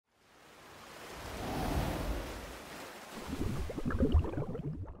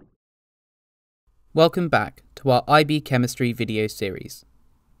Welcome back to our IB Chemistry video series.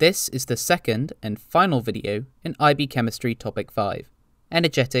 This is the second and final video in IB Chemistry Topic 5,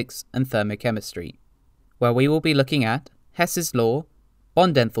 Energetics and Thermochemistry, where we will be looking at Hess's law,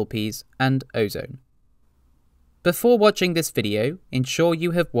 bond enthalpies, and ozone. Before watching this video, ensure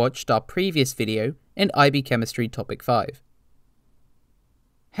you have watched our previous video in IB Chemistry Topic 5.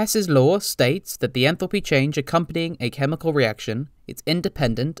 Hess's law states that the enthalpy change accompanying a chemical reaction is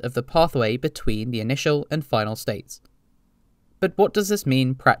independent of the pathway between the initial and final states. But what does this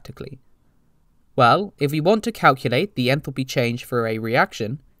mean practically? Well, if we want to calculate the enthalpy change for a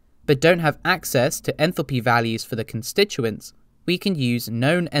reaction, but don't have access to enthalpy values for the constituents, we can use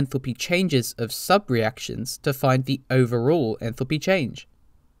known enthalpy changes of subreactions to find the overall enthalpy change.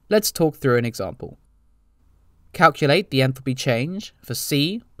 Let's talk through an example. Calculate the enthalpy change for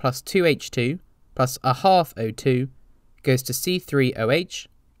C plus 2H2 plus a half O2 goes to C3OH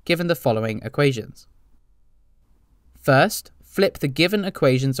given the following equations. First, flip the given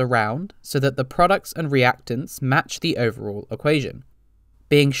equations around so that the products and reactants match the overall equation,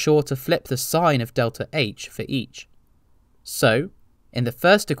 being sure to flip the sign of delta H for each. So, in the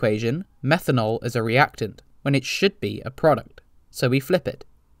first equation, methanol is a reactant when it should be a product, so we flip it.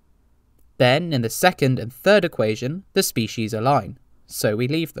 Then, in the second and third equation, the species align, so we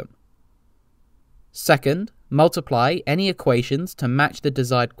leave them. Second, multiply any equations to match the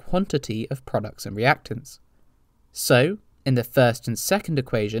desired quantity of products and reactants. So, in the first and second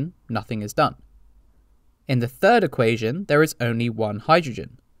equation, nothing is done. In the third equation, there is only one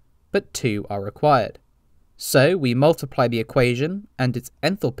hydrogen, but two are required. So, we multiply the equation and its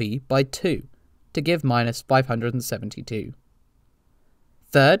enthalpy by 2 to give minus 572.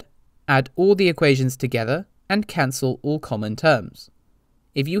 Third, add all the equations together and cancel all common terms.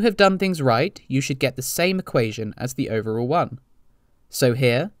 If you have done things right, you should get the same equation as the overall one. So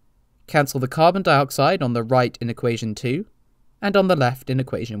here, cancel the carbon dioxide on the right in equation 2 and on the left in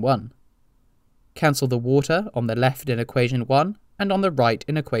equation 1. Cancel the water on the left in equation 1 and on the right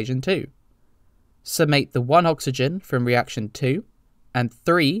in equation 2. Summate the 1 oxygen from reaction 2 and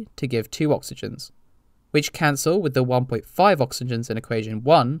 3 to give 2 oxygens, which cancel with the 1.5 oxygens in equation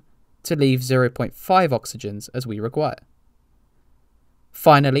 1 to leave 0.5 oxygens as we require.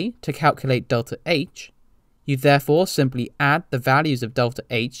 Finally, to calculate delta H, you therefore simply add the values of delta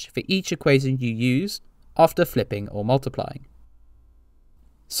H for each equation you use after flipping or multiplying.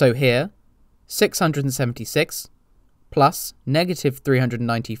 So here, 676 plus negative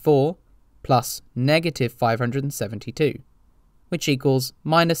 394 plus negative 572, which equals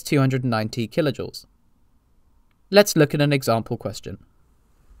minus 290 kilojoules. Let's look at an example question.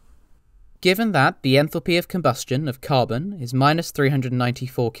 Given that the enthalpy of combustion of carbon is minus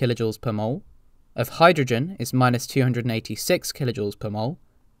 394 kilojoules per mole, of hydrogen is minus 286 kilojoules per mole,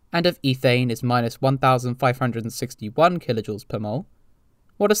 and of ethane is minus 1561 kilojoules per mole,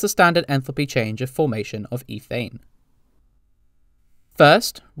 what is the standard enthalpy change of formation of ethane?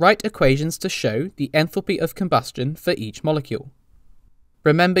 First, write equations to show the enthalpy of combustion for each molecule.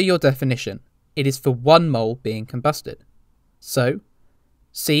 Remember your definition, it is for 1 mole being combusted. So,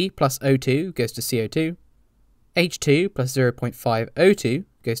 C plus O2 goes to CO2, H2 plus 0.5 O2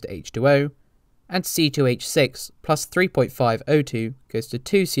 goes to H2O, and C2H6 plus 3.5 O2 goes to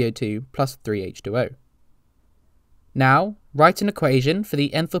 2 CO2 plus 3 H2O. Now, write an equation for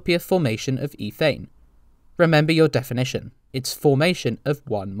the enthalpy of formation of ethane. Remember your definition, it's formation of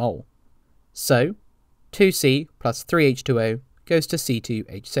 1 mole. So, 2C plus 3H2O goes to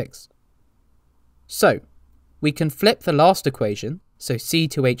C2H6. So, we can flip the last equation, so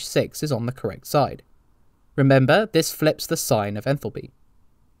C2H6 is on the correct side. Remember, this flips the sign of enthalpy.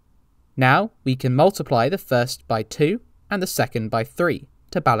 Now, we can multiply the first by 2 and the second by 3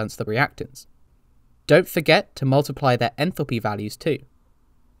 to balance the reactants. Don't forget to multiply their enthalpy values too.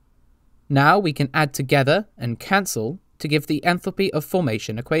 Now we can add together and cancel to give the enthalpy of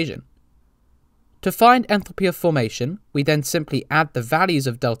formation equation. To find enthalpy of formation, we then simply add the values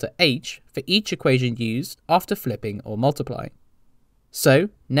of delta H for each equation used after flipping or multiplying. So,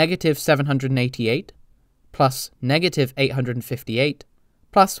 negative 788 plus negative 858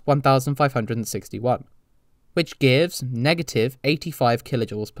 plus 1561, which gives negative 85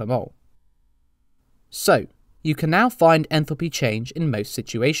 kilojoules per mole. So, you can now find enthalpy change in most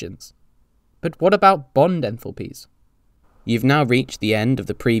situations. But what about bond enthalpies? You've now reached the end of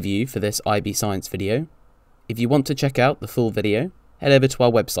the preview for this IB Science video. If you want to check out the full video, head over to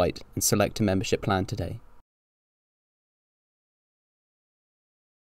our website and select a membership plan today.